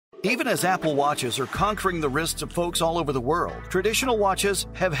Even as Apple Watches are conquering the wrists of folks all over the world, traditional watches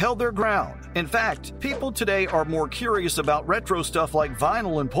have held their ground. In fact, people today are more curious about retro stuff like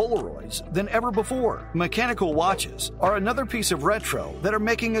vinyl and Polaroids than ever before. Mechanical watches are another piece of retro that are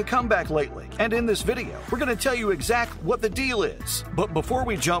making a comeback lately. And in this video, we're going to tell you exactly what the deal is. But before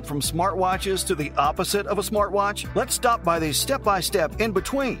we jump from smartwatches to the opposite of a smartwatch, let's stop by the step-by-step in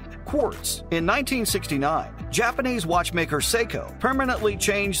between. Quartz. In 1969, Japanese watchmaker Seiko permanently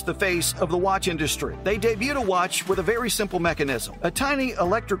changed the face of the watch industry. They debuted a watch with a very simple mechanism, a tiny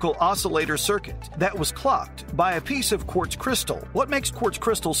electrical oscillator circuit that was clocked by a piece of quartz crystal. What makes quartz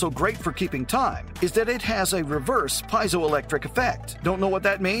crystal so great for keeping time is that it has a reverse piezoelectric effect. Don't know what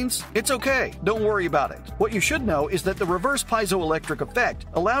that means? It's okay. Don't worry about it. What you should know is that the reverse piezoelectric effect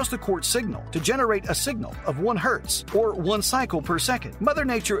allows the quartz signal to generate a signal of 1 hertz, or 1 cycle per second. Mother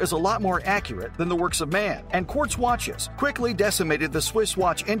Nature is a lot more accurate than the works of man, and quartz watches quickly decimated the Swiss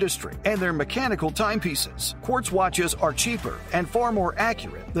watch industry and their mechanical timepieces. Quartz watches are cheaper and far more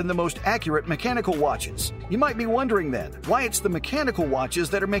accurate than the most accurate mechanical watches. You might be wondering then, why it's the mechanical watches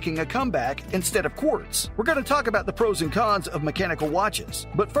that are making a comeback instead of quartz. We're going to talk about the pros and cons of mechanical watches,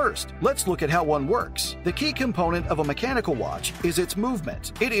 but first, let's look at how one works. The key component of a mechanical watch is its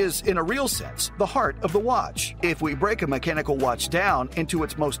movement. It is, in a real sense, the heart of the watch. If we break a mechanical watch down into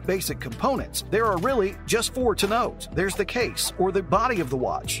its most basic components, there are really just 4 to note. There's the case, or the body of the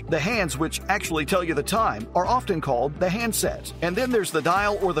watch. The hands, which actually tell you the time, are often called the handset. And then there's the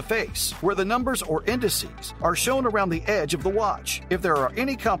dial, or the face, where the numbers or indices are shown around the edge of the watch. If there are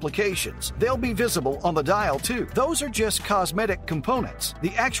any complications, they'll be visible on the dial too. Those are just cosmetic components.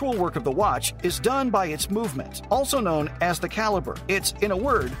 The actual work of the watch is done by its movement, also known as the caliber. It's, in a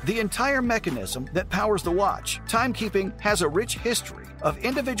word, the entire mechanism that powers the watch. Timekeeping has a rich history of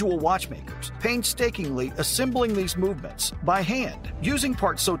individual watchmakers painstakingly assembling these movements by hand, using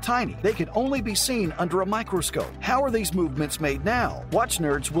parts so tiny they can only be seen under a microscope. How are these movements made now? Watch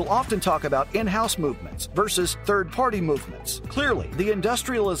nerds will often talk about in-house movements versus third-party movements. Clearly, the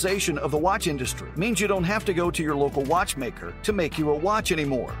industrialization of the watch industry means you don't have to go to your local watchmaker to make you a watch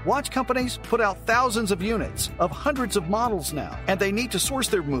anymore. Watch companies put out thousands of units of hundreds of models now, and they need to source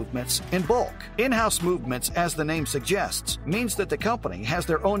their movements in bulk. In-house movements, as the name suggests, means that the company has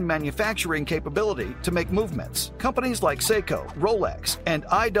their own manufacturing capability to make movements. Companies like Seiko, Rolex, and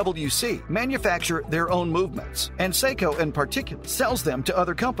IWC manufacture their own movements, and Seiko in particular sells them to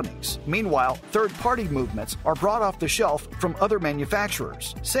other companies. Meanwhile, third-party movements are brought off the shelf from other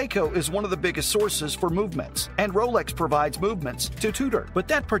manufacturers. Seiko is one of the biggest sources for movements, and Rolex provides movements to Tudor. But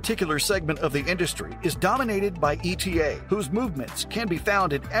that particular segment of the industry is dominated by ETA, whose movements can be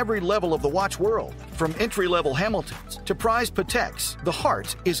found at every level of the watch world, from entry-level Hamiltons to prized Pateks. The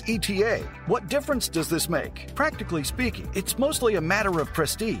heart is ETA. What difference does this make? Practically speaking, it's mostly a matter of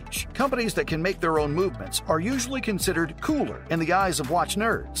prestige. Companies that can make their own movements are usually considered cooler in the eyes of watch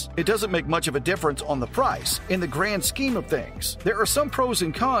nerds. It doesn't make much of a difference on the price in the grand scheme of things. There are some pros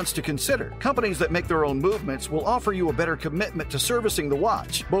and cons to consider. Companies that make their own movements will offer you a better commitment to servicing the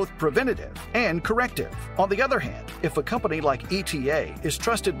watch, both preventative and corrective. On the other hand, if a company like ETA is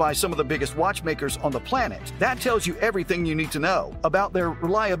trusted by some of the biggest watchmakers on the planet, that tells you everything you need to know about their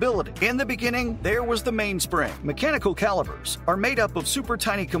reliability. In the beginning, there was the mainspring. Mechanical calibers are made up of super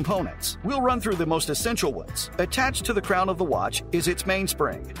tiny components. We'll run through the most essential ones. Attached to the crown of the watch is its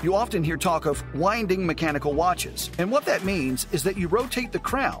mainspring. You often hear talk of winding mechanical watches, and what that means is that you rotate the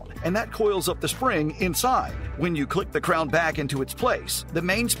crown, and that coils up the spring inside. When you click the crown back into its place, the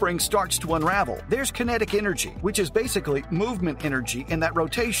mainspring starts to unravel. There's kinetic energy, which is basically movement energy in that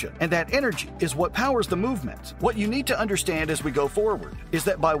rotation, and that energy is what powers the movement. What you need to understand as we go forward is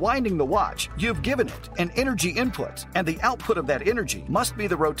that by winding the watch, you've given it an energy input, and the output of that energy must be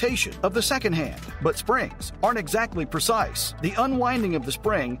the rotation of the second hand. But springs aren't exactly precise. The unwinding of the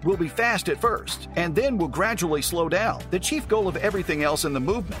spring will be fast at first, and then will gradually slow down. The chief goal of everything else in the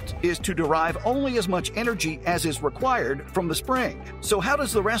movement is to derive only as much energy as is required from the spring. So how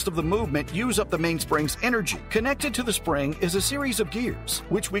does the rest of the movement use up the mainspring's energy? Connected to the spring is a series of gears,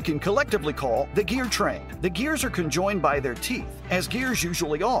 which we can collectively call the gear train. The gears are conjoined by their teeth, as gears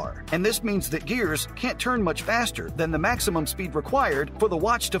usually are, and this means that gears can't turn much faster than the maximum speed required for the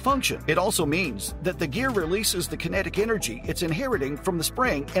watch to function. It also means that the gear releases the kinetic energy it's inheriting from the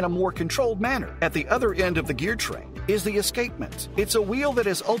spring in a more controlled manner. At the other end of the gear train is the escapement. It's a wheel that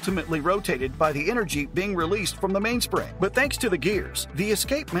is ultimately rotated by the energy being released from the mainspring. But thanks to the gears, the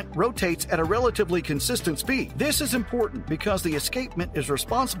escapement rotates at a relatively consistent speed. This is important because the escapement is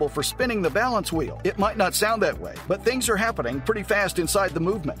responsible for spinning the balance wheel. It might not sound that way, but things are happening pretty fast inside the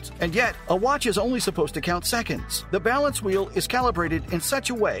movement. And yet, a watch is only only supposed to count seconds. The balance wheel is calibrated in such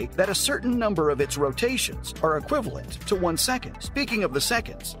a way that a certain number of its rotations are equivalent to 1 second. Speaking of the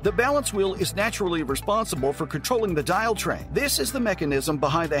seconds, the balance wheel is naturally responsible for controlling the dial train. This is the mechanism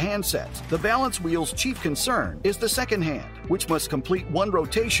behind the handset. The balance wheel's chief concern is the second hand, which must complete 1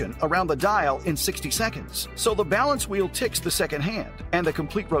 rotation around the dial in 60 seconds. So the balance wheel ticks the second hand, and the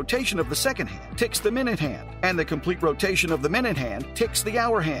complete rotation of the second hand ticks the minute hand, and the complete rotation of the minute hand ticks the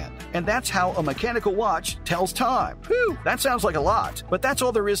hour hand. And that's how a mechanical watch tells time. Whew, that sounds like a lot, but that's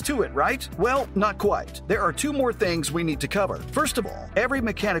all there is to it, right? Well, not quite. There are 2 more things we need to cover. First of all, every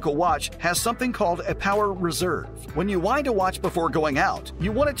mechanical watch has something called a power reserve. When you wind a watch before going out,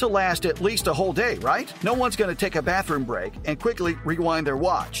 you want it to last at least a whole day, right? No one's going to take a bathroom break and quickly rewind their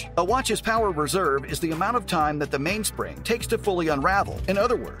watch. A watch's power reserve is the amount of time that the mainspring takes to fully unravel. In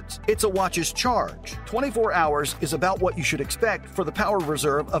other words, it's a watch's charge. 24 hours is about what you should expect for the power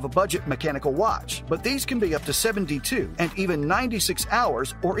reserve of a budget mechanical watch, but these can be up to 72 and even 96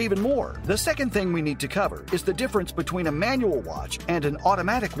 hours or even more. The second thing we need to cover is the difference between a manual watch and an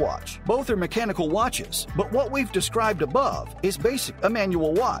automatic watch. Both are mechanical watches, but what we've described above is basic, a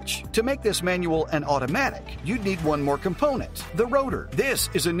manual watch. To make this manual and automatic, you'd need one more component, the rotor. This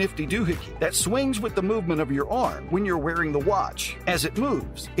is a nifty doohickey that swings with the movement of your arm when you're wearing the watch. As it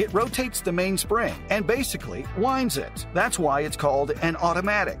moves, it rotates the mainspring and basically winds it. That's why it's called an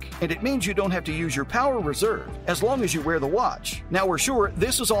automatic, and it means you don't have to use your power reserve as long as you wear the watch. Now we're sure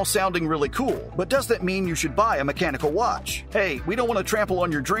this is all sounding really cool, but does that mean you should buy a mechanical watch? Hey, we don't want to trample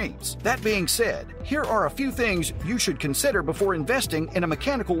on your dreams. That being said, here are a few things you should consider before investing in a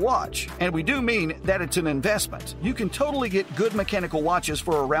mechanical watch. And we do mean that it's an investment. You can totally get good mechanical watches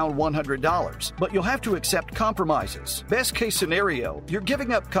for around $100, but you'll have to accept compromises. Best case scenario, you're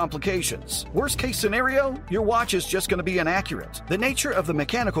giving up complications. Worst case scenario, your watch is just going to be inaccurate. The nature of the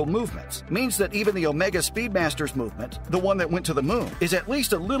mechanical movements means that even the Omega Speedmaster's movement, the one that went to the moon, is at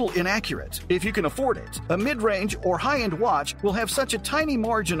least a little inaccurate. If you can afford it, a mid-range or high-end watch will have such a tiny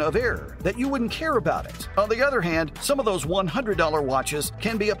margin of error that you wouldn't care about it. On the other hand, some of those $100 watches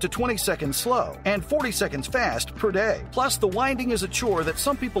can be up to 20 seconds slow and 40 seconds fast per day. Plus, the winding is a chore that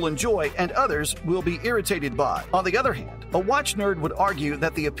some people enjoy and others will be irritated by. On the other hand, a watch nerd would argue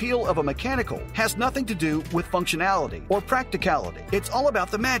that the appeal of a mechanical has nothing to do with functionality or practicality. It's all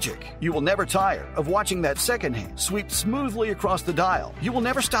about the magic. You will never tire of watching that second hand sweep smoothly across the dial. You will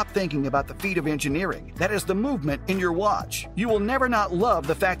never stop thinking about the feat of engineering that is the movement in your watch. You will never not love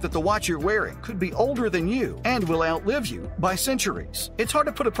the fact that the watch you're wearing could be older than you and will outlive you by centuries. It's hard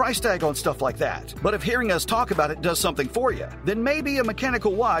to put a price tag on stuff like that, but if hearing us talk about it does something for you, then maybe a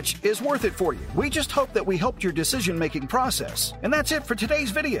mechanical watch is worth it for you. We just hope that we helped your decision-making process. And that's it for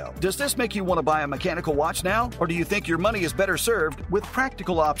today's video. Does this make you want to buy a mechanical watch now, or do you think your money is better served with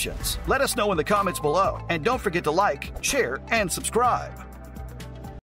practical options? Let us know in the comments below, and don't forget to like, share, and subscribe.